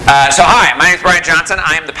Hi, my name is Brian Johnson.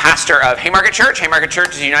 I am the pastor of Haymarket Church. Haymarket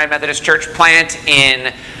Church is a United Methodist Church plant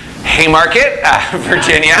in Haymarket,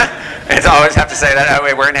 Virginia. I always have to say that. Oh,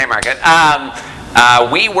 wait, we're in Haymarket.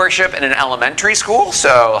 We worship in an elementary school,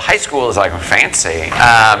 so high school is like fancy.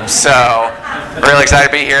 We're really excited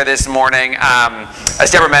to be here this morning. As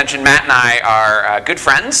Deborah mentioned, Matt and I are good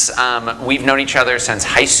friends. We've known each other since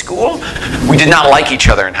high school. We did not like each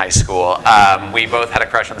other in high school. We both had a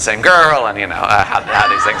crush on the same girl, and you know how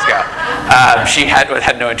these things go. She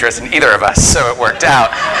had no interest in either of us, so it worked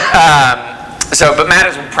out. But Matt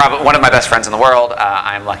is probably one of my best friends in the world.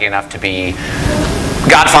 I'm lucky enough to be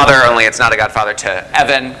godfather, only it's not a godfather to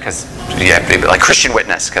Evan, because like Christian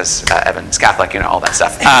witness, because Evan's Catholic, all that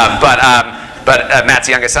stuff. But Matt's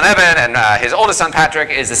youngest son, Evan, and his oldest son, Patrick,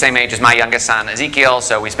 is the same age as my youngest son, Ezekiel,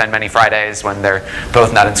 so we spend many Fridays when they're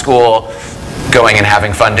both not in school going and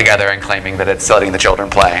having fun together and claiming that it's letting the children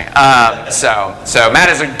play. So Matt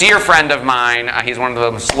is a dear friend of mine. He's one of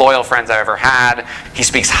the most loyal friends I've ever had. He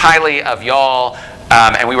speaks highly of y'all,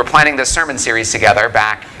 and we were planning this sermon series together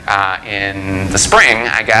back in the spring,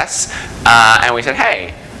 I guess, and we said,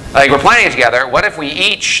 hey, we're planning it together. What if we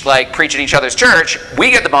each preach at each other's church?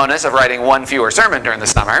 We get the bonus of writing one fewer sermon during the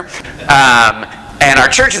summer, and our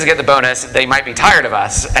churches get the bonus. They might be tired of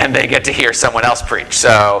us, and they get to hear someone else preach.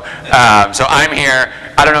 So I'm here.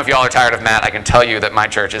 I don't know if y'all are tired of Matt. I can tell you that my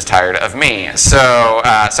church is tired of me. So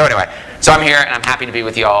anyway, I'm here, and I'm happy to be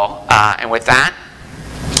with y'all. And with that,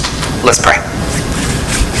 let's pray.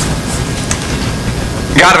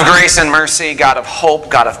 God of grace and mercy, God of hope,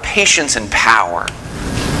 God of patience and power,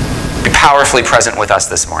 be powerfully present with us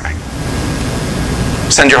this morning.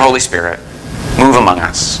 Send your Holy Spirit, move among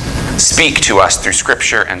us, speak to us through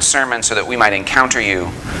Scripture and sermon so that we might encounter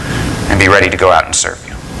you and be ready to go out and serve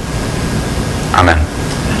you. Amen.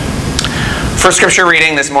 First Scripture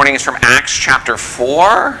reading this morning is from Acts chapter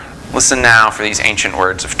 4. Listen now for these ancient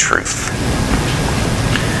words of truth.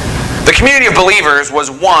 The community of believers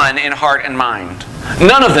was one in heart and mind.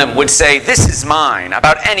 None of them would say, "This is mine,"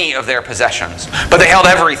 about any of their possessions, but they held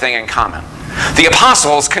everything in common. The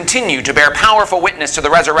apostles continued to bear powerful witness to the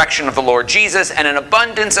resurrection of the Lord Jesus, and an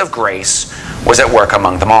abundance of grace was at work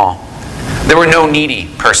among them all. There were no needy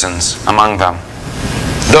persons among them.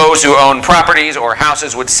 Those who owned properties or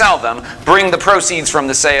houses would sell them, bring the proceeds from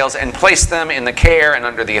the sales, and place them in the care and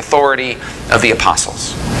under the authority of the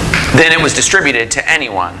apostles. Then it was distributed to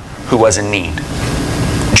anyone who was in need.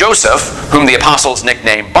 Joseph, whom the apostles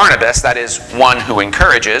nicknamed Barnabas, that is, one who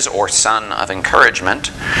encourages, or son of encouragement,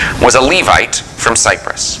 was a Levite from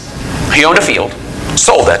Cyprus. He owned a field,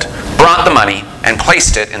 sold it, brought the money, and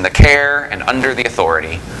placed it in the care and under the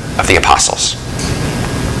authority of the apostles.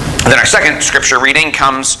 And then our second scripture reading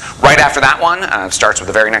comes right after that one. It starts with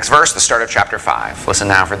the very next verse, the start of chapter 5. Listen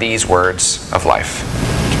now for these words of life.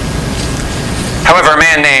 However, a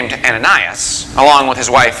man named Ananias, along with his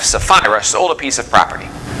wife Sapphira, sold a piece of property.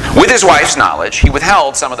 With his wife's knowledge, he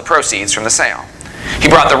withheld some of the proceeds from the sale. He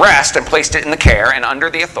brought the rest and placed it in the care and under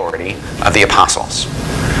the authority of the apostles.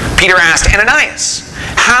 Peter asked, "Ananias,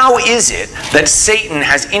 how is it that Satan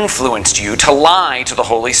has influenced you to lie to the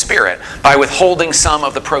Holy Spirit by withholding some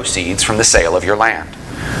of the proceeds from the sale of your land?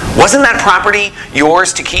 Wasn't that property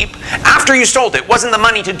yours to keep? After you sold it, wasn't the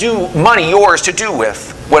money yours to do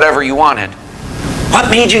with whatever you wanted? What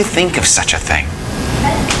made you think of such a thing?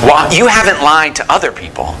 Well, you haven't lied to other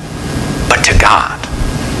people, but to God."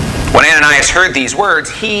 When Ananias heard these words,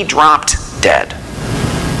 he dropped dead.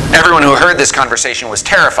 Everyone who heard this conversation was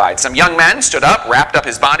terrified. Some young men stood up, wrapped up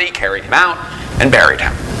his body, carried him out, and buried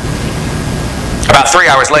him. About 3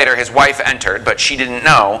 hours later, his wife entered, but she didn't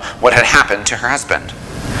know what had happened to her husband.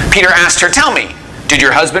 Peter asked her, "Tell me, did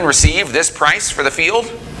your husband receive this price for the field?"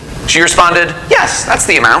 She responded, "Yes, that's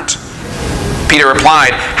the amount." Peter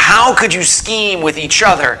replied, "How could you scheme with each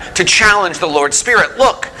other to challenge the Lord's Spirit?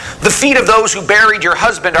 Look, the feet of those who buried your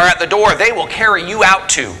husband are at the door. They will carry you out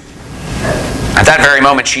too." At that very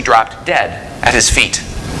moment, she dropped dead at his feet.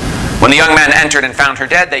 When the young men entered and found her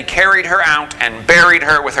dead, they carried her out and buried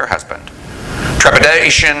her with her husband.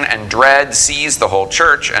 Trepidation and dread seized the whole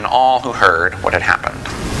church and all who heard what had happened.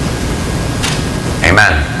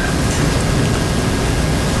 Amen.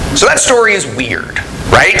 So that story is weird,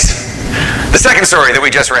 right? The second story that we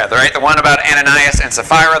just read, right? The one about Ananias and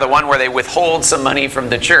Sapphira, the one where they withhold some money from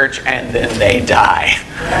the church and then they die.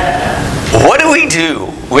 What do we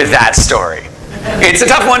do with that story? It's a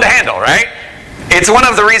tough one to handle, right? It's one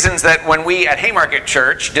of the reasons that when we at Haymarket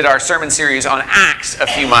Church did our sermon series on Acts a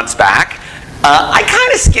few months back, I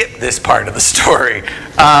kind of skipped this part of the story.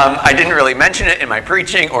 I didn't really mention it in my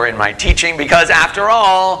preaching or in my teaching because, after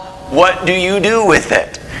all, what do you do with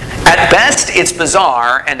it? At best, it's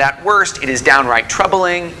bizarre, and at worst, it is downright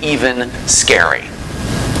troubling, even scary.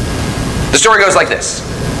 The story goes like this.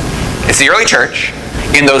 It's the early church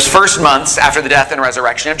in those first months after the death and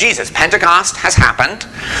resurrection of Jesus. Pentecost has happened,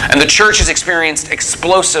 and the church has experienced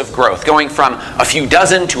explosive growth, going from a few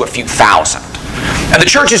dozen to a few thousand. And the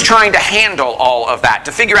church is trying to handle all of that,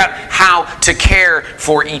 to figure out how to care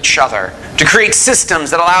for each other, to create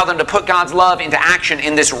systems that allow them to put God's love into action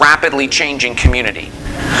in this rapidly changing community.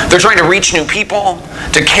 They're trying to reach new people,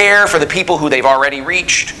 to care for the people who they've already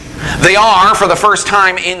reached. They are, for the first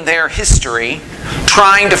time in their history,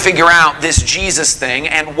 trying to figure out this Jesus thing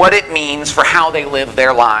and what it means for how they live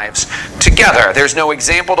their lives together. There's no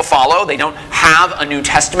example to follow. They don't have a New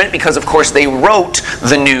Testament because, of course, they wrote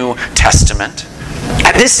the New Testament.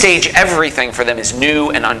 At this stage, everything for them is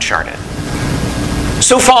new and uncharted.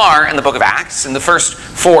 So far in the book of Acts, in the first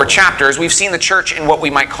 4 chapters, we've seen the church in what we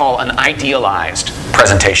might call an idealized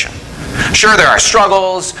presentation. Sure, there are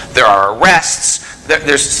struggles, there are arrests,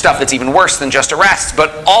 there's stuff that's even worse than just arrests,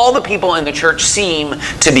 but all the people in the church seem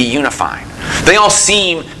to be unified. They all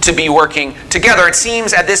seem to be working together. It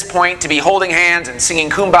seems at this point to be holding hands and singing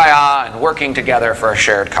Kumbaya and working together for a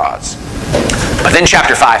shared cause. But then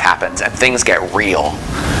chapter 5 happens and things get real.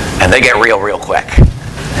 And they get real quick.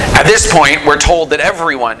 At this point, we're told that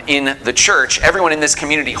everyone in the church, everyone in this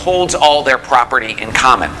community holds all their property in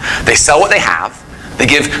common. They sell what they have. They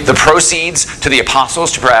give the proceeds to the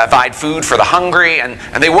apostles to provide food for the hungry, and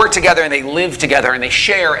they work together and they live together and they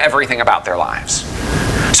share everything about their lives.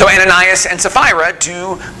 So Ananias and Sapphira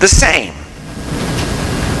do the same.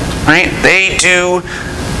 Right? They do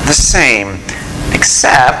the same,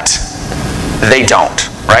 except they don't.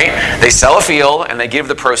 Right? They sell a field and they give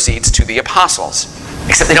the proceeds to the apostles.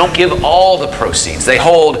 Except they don't give all the proceeds. They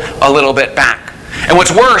hold a little bit back. And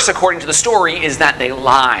what's worse, according to the story, is that they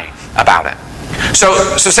lie about it.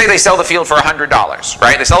 So say they sell the field for $100,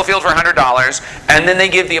 right? They sell the field for $100, and then they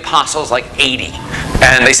give the apostles like $80.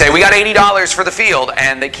 And they say, we got $80 for the field,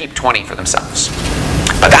 and they keep $20 for themselves.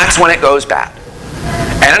 But that's when it goes bad.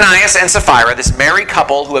 Ananias and Sapphira, this married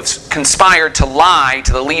couple who have conspired to lie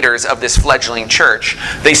to the leaders of this fledgling church,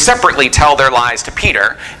 they separately tell their lies to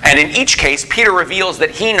Peter, and in each case, Peter reveals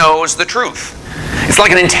that he knows the truth. It's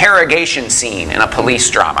like an interrogation scene in a police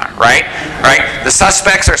drama, right? The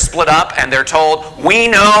suspects are split up and they're told, we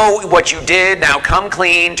know what you did, now come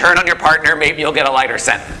clean, turn on your partner, maybe you'll get a lighter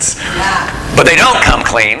sentence. Yeah. But they don't come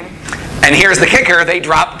clean, and here's the kicker, they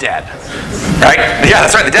drop dead. Right? Yeah,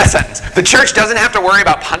 that's right, the death sentence. The church doesn't have to worry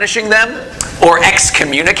about punishing them or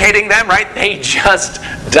excommunicating them, right? They just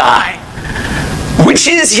die. Which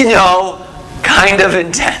is, kind of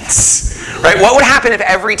intense. Right? What would happen if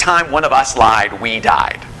every time one of us lied, we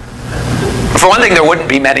died? For one thing, there wouldn't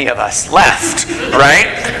be many of us left,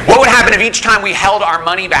 right? What would happen if each time we held our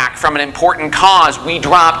money back from an important cause, we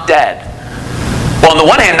dropped dead? Well, on the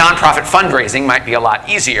one hand, nonprofit fundraising might be a lot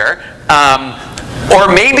easier. Or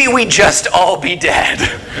maybe we'd just all be dead.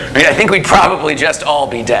 I think we'd probably just all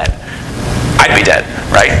be dead. I'd be dead,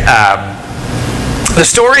 right? The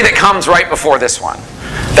story that comes right before this one,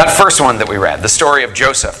 that first one that we read, the story of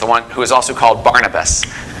Joseph, the one who is also called Barnabas,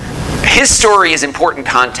 his story is important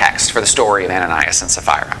context for the story of Ananias and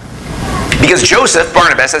Sapphira. Because Joseph,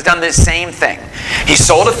 Barnabas, has done this same thing. He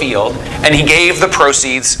sold a field and he gave the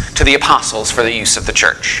proceeds to the apostles for the use of the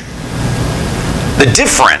church. The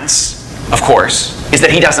difference, of course, is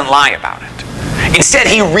that he doesn't lie about it. Instead,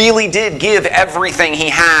 he really did give everything he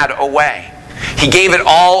had away. He gave it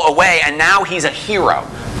all away, and now he's a hero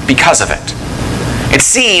because of it. It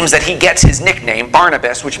seems that he gets his nickname,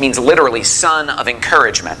 Barnabas, which means literally son of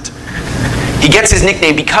encouragement. He gets his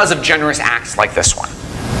nickname because of generous acts like this one.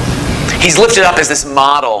 He's lifted up as this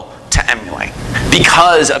model to emulate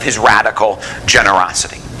because of his radical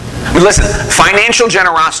generosity. Listen, financial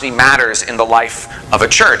generosity matters in the life of a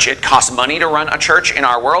church. It costs money to run a church in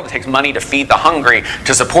our world. It takes money to feed the hungry,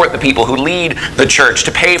 to support the people who lead the church,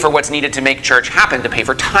 to pay for what's needed to make church happen, to pay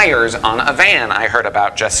for tires on a van I heard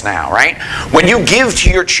about just now, right? When you give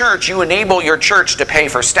to your church, you enable your church to pay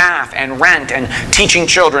for staff and rent and teaching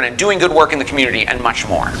children and doing good work in the community and much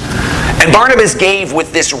more. And Barnabas gave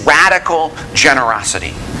with this radical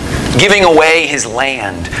generosity, giving away his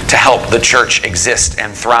land to help the church exist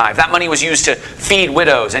and thrive. That money was used to feed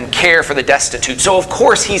widows and care for the destitute. So of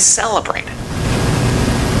course he's celebrated.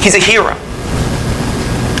 He's a hero.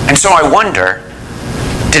 And so I wonder,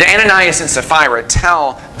 did Ananias and Sapphira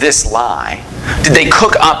tell this lie? Did they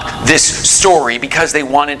cook up this story because they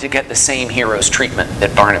wanted to get the same hero's treatment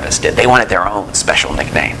that Barnabas did? They wanted their own special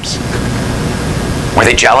nicknames. Were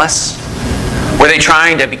they jealous? Were they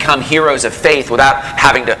trying to become heroes of faith without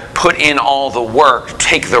having to put in all the work,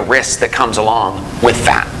 take the risk that comes along with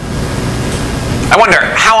that? I wonder,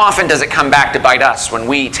 how often does it come back to bite us when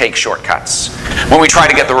we take shortcuts? When we try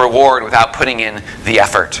to get the reward without putting in the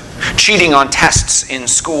effort? Cheating on tests in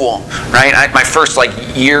school, right? My first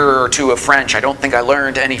year or two of French, I don't think I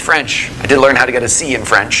learned any French. I did learn how to get a C in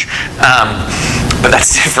French. But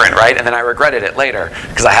that's different, right? And then I regretted it later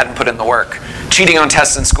because I hadn't put in the work. Cheating on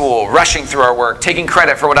tests in school, rushing through our work, taking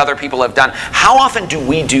credit for what other people have done. How often do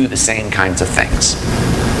we do the same kinds of things?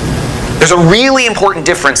 There's a really important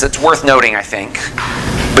difference that's worth noting, I think,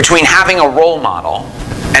 between having a role model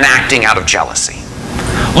and acting out of jealousy.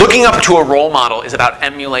 Looking up to a role model is about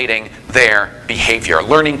emulating their behavior,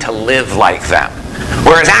 learning to live like them.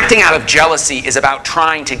 Whereas acting out of jealousy is about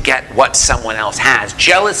trying to get what someone else has.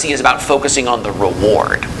 Jealousy is about focusing on the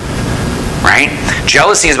reward, right?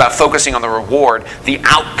 Jealousy is about focusing on the reward, the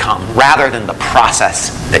outcome, rather than the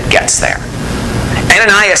process that gets there.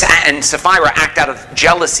 Ananias and Sapphira act out of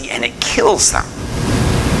jealousy and it kills them.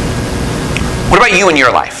 What about you in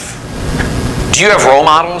your life? Do you have role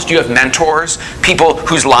models? Do you have mentors? People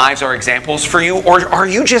whose lives are examples for you? Or are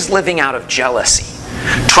you just living out of jealousy?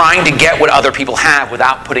 Trying to get what other people have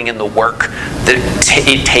without putting in the work that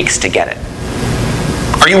it takes to get it?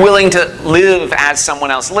 Are you willing to live as someone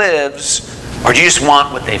else lives? Or do you just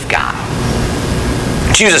want what they've got?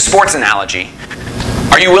 To use a sports analogy,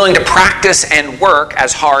 are you willing to practice and work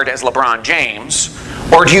as hard as LeBron James?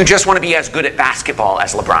 Or do you just want to be as good at basketball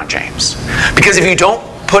as LeBron James? Because if you don't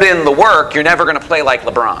put in the work, you're never going to play like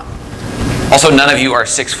LeBron. Also, none of you are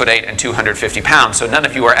 6'8" and 250 pounds, so none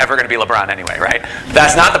of you are ever going to be LeBron anyway, right?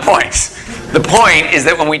 That's not the point. The point is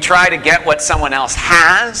that when we try to get what someone else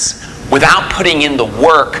has without putting in the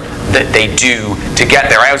work that they do to get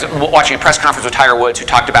there. I was watching a press conference with Tiger Woods who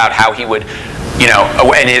talked about how he would,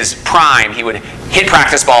 in his prime, he would hit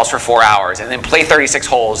practice balls for 4 hours and then play 36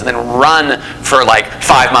 holes and then run for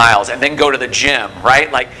 5 miles and then go to the gym,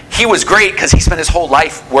 right? He was great because he spent his whole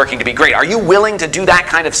life working to be great. Are you willing to do that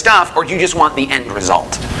kind of stuff, or do you just want the end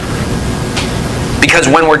result? Because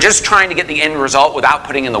when we're just trying to get the end result without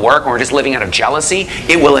putting in the work, when we're just living out of jealousy,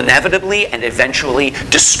 it will inevitably and eventually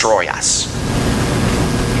destroy us.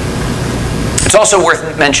 It's also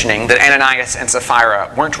worth mentioning that Ananias and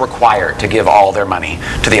Sapphira weren't required to give all their money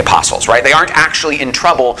to the apostles, right? They aren't actually in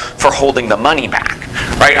trouble for holding the money back,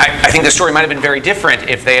 right? I think the story might have been very different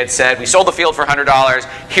if they had said, we sold the field for $100,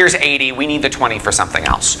 here's 80, we need the 20 for something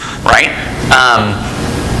else, right?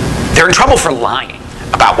 They're in trouble for lying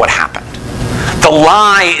about what happened. The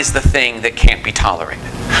lie is the thing that can't be tolerated.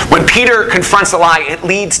 When Peter confronts the lie, it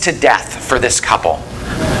leads to death for this couple.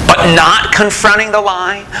 But not confronting the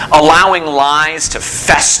lie, allowing lies to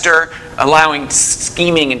fester, allowing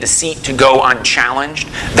scheming and deceit to go unchallenged,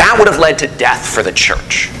 that would have led to death for the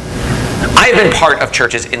church. I have been part of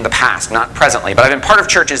churches in the past, not presently, but I've been part of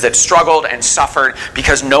churches that struggled and suffered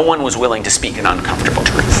because no one was willing to speak an uncomfortable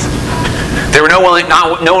truth. No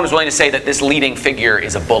one was willing to say that this leading figure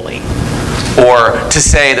is a bully, or to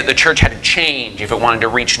say that the church had to change if it wanted to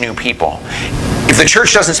reach new people. If the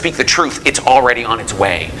church doesn't speak the truth, it's already on its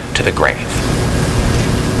way to the grave.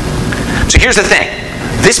 So here's the thing.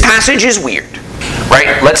 This passage is weird,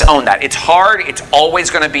 right? Let's own that. It's hard. It's always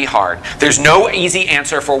going to be hard. There's no easy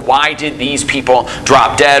answer for why did these people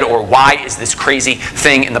drop dead, or why is this crazy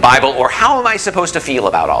thing in the Bible, or how am I supposed to feel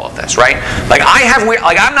about all of this, right?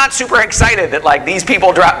 I'm not super excited that these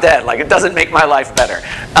people drop dead. It doesn't make my life better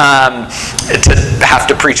to have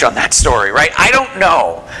to preach on that story, right? I don't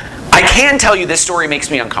know. I can tell you this story makes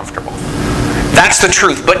me uncomfortable. That's the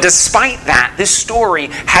truth. But despite that, this story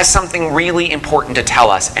has something really important to tell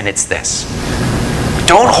us, and it's this.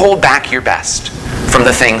 Don't hold back your best from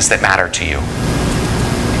the things that matter to you.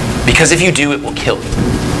 Because if you do, it will kill you.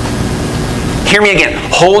 Hear me again.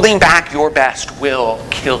 Holding back your best will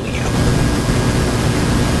kill you.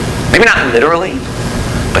 Maybe not literally,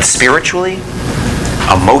 but spiritually,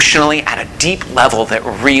 emotionally, at a deep level that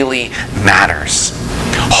really matters.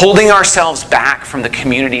 Holding ourselves back from the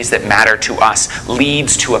communities that matter to us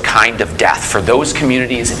leads to a kind of death for those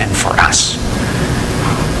communities and for us.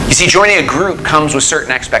 You see, joining a group comes with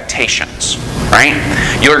certain expectations, right?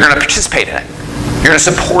 You're going to participate in it. You're going to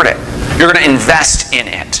support it. You're going to invest in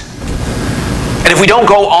it. And if we don't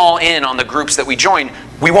go all in on the groups that we join,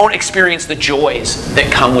 we won't experience the joys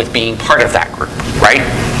that come with being part of that group, right?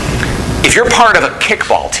 If you're part of a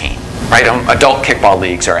kickball team, right? Adult kickball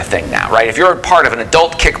leagues are a thing now, right? If you're a part of an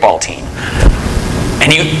adult kickball team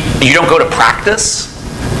and you don't go to practice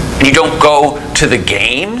and you don't go to the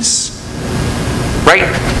games, right?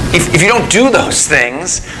 If you don't do those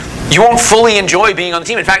things, You won't fully enjoy being on the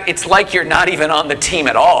team. In fact, it's like you're not even on the team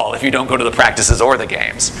at all if you don't go to the practices or the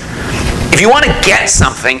games. If you want to get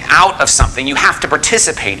something out of something, you have to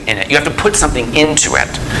participate in it. You have to put something into it.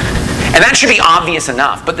 And that should be obvious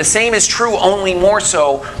enough, but the same is true, only more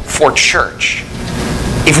so for church.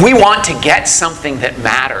 If we want to get something that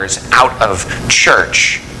matters out of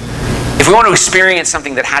church, if we want to experience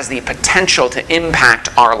something that has the potential to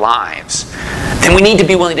impact our lives, then we need to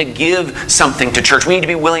be willing to give something to church. We need to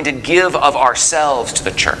be willing to give of ourselves to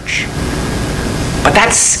the church. But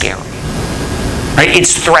that's scary, right?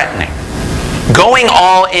 It's threatening. Going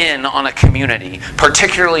all in on a community,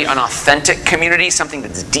 particularly an authentic community, something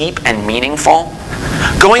that's deep and meaningful,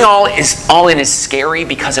 going all in is scary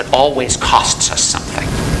because it always costs us something.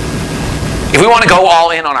 If we want to go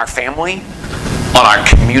all in on our family, on our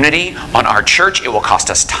community, on our church, it will cost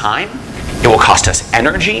us time, it will cost us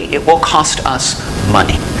energy, it will cost us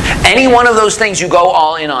money. Any one of those things you go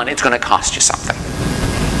all in on, it's going to cost you something.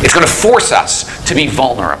 It's going to force us to be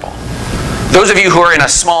vulnerable. Those of you who are in a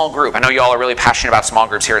small group, I know you all are really passionate about small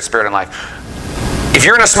groups here at Spirit and Life. If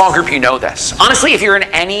you're in a small group, you know this. Honestly, if you're in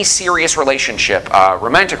any serious relationship, a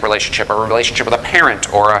romantic relationship, or a relationship with a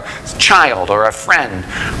parent, or a child, or a friend,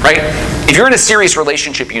 right? If you're in a serious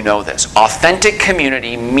relationship, you know this. Authentic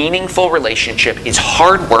community, meaningful relationship is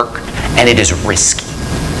hard work, and it is risky.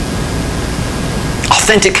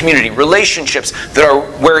 Authentic community, relationships that are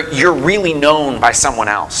where you're really known by someone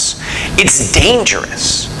else. It's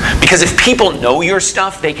dangerous because if people know your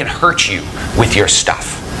stuff, they can hurt you with your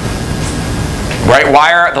stuff. Right?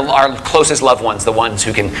 Why are our closest loved ones the ones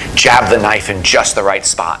who can jab the knife in just the right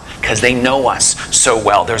spot? Because they know us so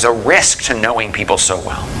well. There's a risk to knowing people so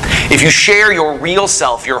well. If you share your real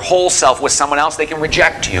self, your whole self with someone else, they can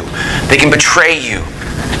reject you. They can betray you.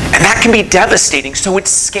 And that can be devastating, so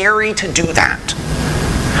it's scary to do that.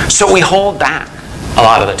 So we hold back a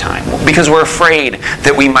lot of the time because we're afraid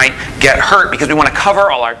that we might get hurt because we want to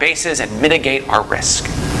cover all our bases and mitigate our risk.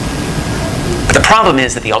 But the problem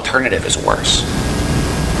is that the alternative is worse.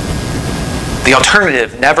 The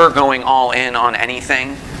alternative, never going all in on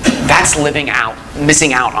anything, that's missing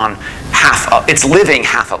out on it's living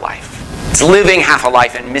half a life. It's living half a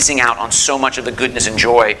life and missing out on so much of the goodness and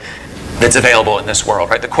joy that's available in this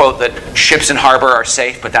world, right? The quote that ships in harbor are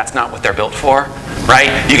safe, but that's not what they're built for,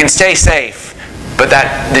 right? You can stay safe, but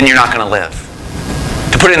then you're not going to live.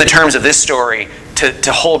 To put it in the terms of this story,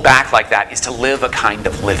 to hold back like that is to live a kind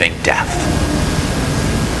of living death.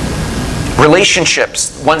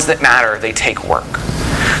 Relationships, ones that matter, they take work.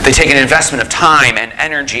 They take an investment of time and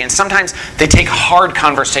energy, and sometimes they take hard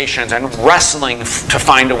conversations and wrestling to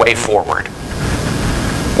find a way forward.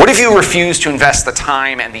 What if you refuse to invest the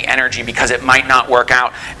time and the energy because it might not work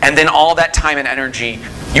out, and then all that time and energy,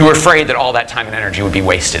 you were afraid that all that time and energy would be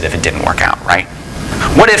wasted if it didn't work out, right?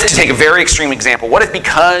 What if, to take a very extreme example, what if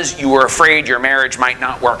because you were afraid your marriage might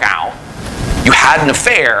not work out, you had an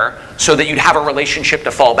affair so that you'd have a relationship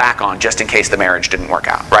to fall back on just in case the marriage didn't work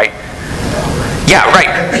out, right? Yeah,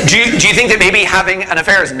 right. Do you think that maybe having an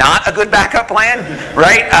affair is not a good backup plan,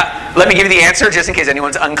 right? Let me give you the answer just in case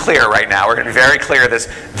anyone's unclear right now. We're going to be very clear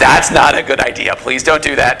that's not a good idea. Please don't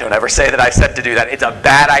do that. Don't ever say that I said to do that. It's a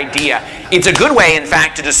bad idea. It's a good way, in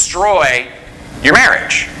fact, to destroy your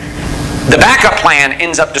marriage. The backup plan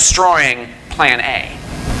ends up destroying plan A.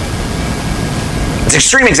 It's an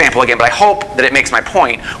extreme example again, but I hope that it makes my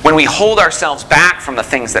point. When we hold ourselves back from the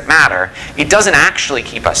things that matter, it doesn't actually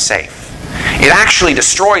keep us safe. It actually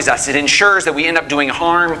destroys us. It ensures that we end up doing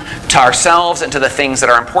harm to ourselves and to the things that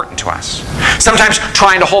are important to us. Sometimes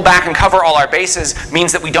trying to hold back and cover all our bases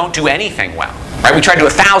means that we don't do anything well. Right? We try to do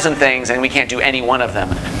 1,000 things and we can't do any one of them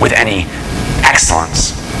with any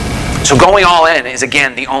excellence. So going all in is,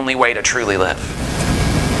 again, the only way to truly live.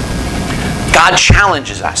 God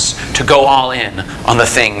challenges us to go all in on the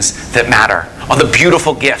things that matter, on the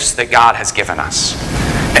beautiful gifts that God has given us.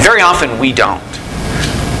 And very often we don't.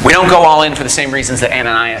 We don't go all in for the same reasons that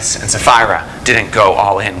Ananias and Sapphira didn't go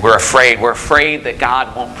all in. We're afraid. We're afraid that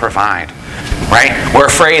God won't provide, right? We're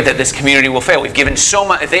afraid that this community will fail. We've given so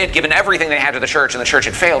much. If they had given everything they had to the church and the church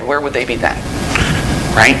had failed, where would they be then,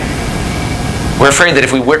 right? We're afraid that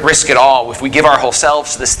if we risk it all, if we give our whole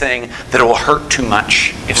selves to this thing, that it will hurt too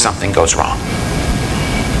much if something goes wrong.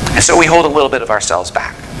 And so we hold a little bit of ourselves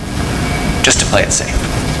back, just to play it safe.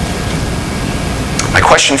 My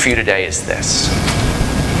question for you today is this.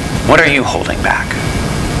 What are you holding back?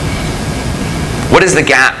 What is the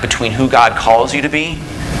gap between who God calls you to be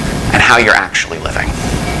and how you're actually living?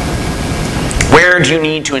 Where do you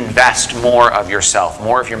need to invest more of yourself,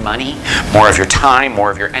 more of your money, more of your time, more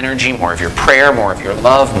of your energy, more of your prayer, more of your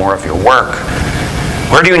love, more of your work?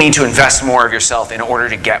 Where do you need to invest more of yourself in order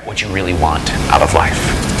to get what you really want out of life?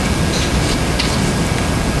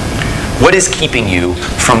 What is keeping you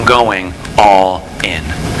from going all in?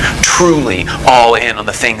 Truly all in on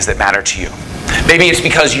the things that matter to you. Maybe it's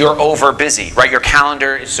because you're over busy, right? Your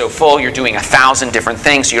calendar is so full, you're doing 1,000 different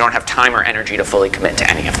things, so you don't have time or energy to fully commit to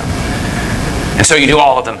any of them. And so you do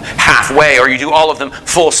all of them halfway, or you do all of them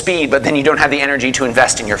full speed, but then you don't have the energy to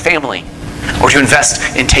invest in your family, or to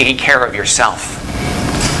invest in taking care of yourself.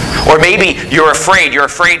 Or maybe you're afraid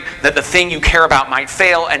that the thing you care about might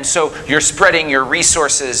fail, and so you're spreading your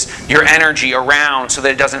resources, your energy around so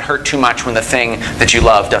that it doesn't hurt too much when the thing that you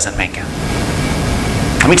love doesn't make it.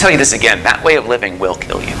 Let me tell you this again, that way of living will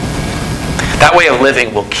kill you. That way of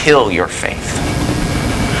living will kill your faith.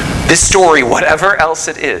 This story, whatever else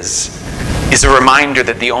it is a reminder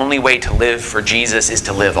that the only way to live for Jesus is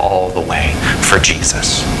to live all the way for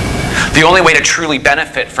Jesus. The only way to truly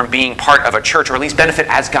benefit from being part of a church, or at least benefit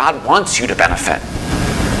as God wants you to benefit,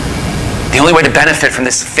 the only way to benefit from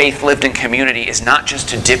this faith lived in community is not just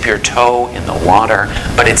to dip your toe in the water,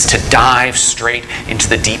 but it's to dive straight into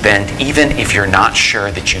the deep end, even if you're not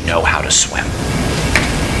sure that you know how to swim.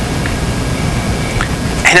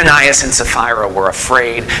 Ananias and Sapphira were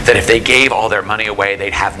afraid that if they gave all their money away,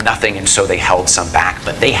 they'd have nothing, and so they held some back,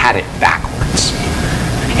 but they had it backwards.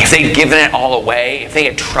 If they'd given it all away, if they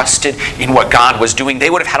had trusted in what God was doing, they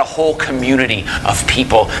would have had a whole community of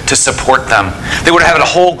people to support them. They would have had a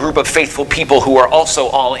whole group of faithful people who were also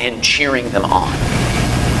all in cheering them on.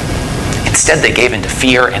 Instead, they gave into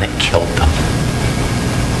fear and it killed them.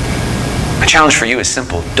 My challenge for you is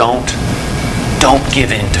simple. Don't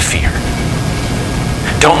give in to fear.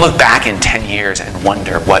 Don't look back in 10 years and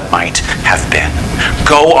wonder what might have been.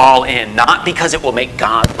 Go all in, not because it will make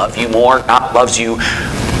God love you more. God loves you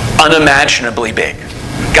unimaginably big.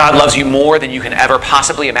 God loves you more than you can ever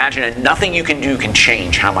possibly imagine, and nothing you can do can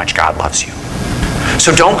change how much God loves you.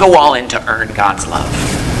 So don't go all in to earn God's love.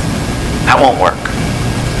 That won't work.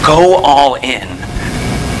 Go all in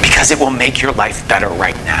because it will make your life better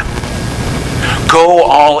right now. Go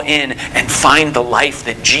all in and find the life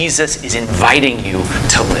that Jesus is inviting you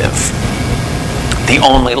to live. The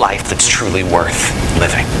only life that's truly worth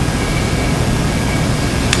living.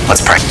 Let's pray.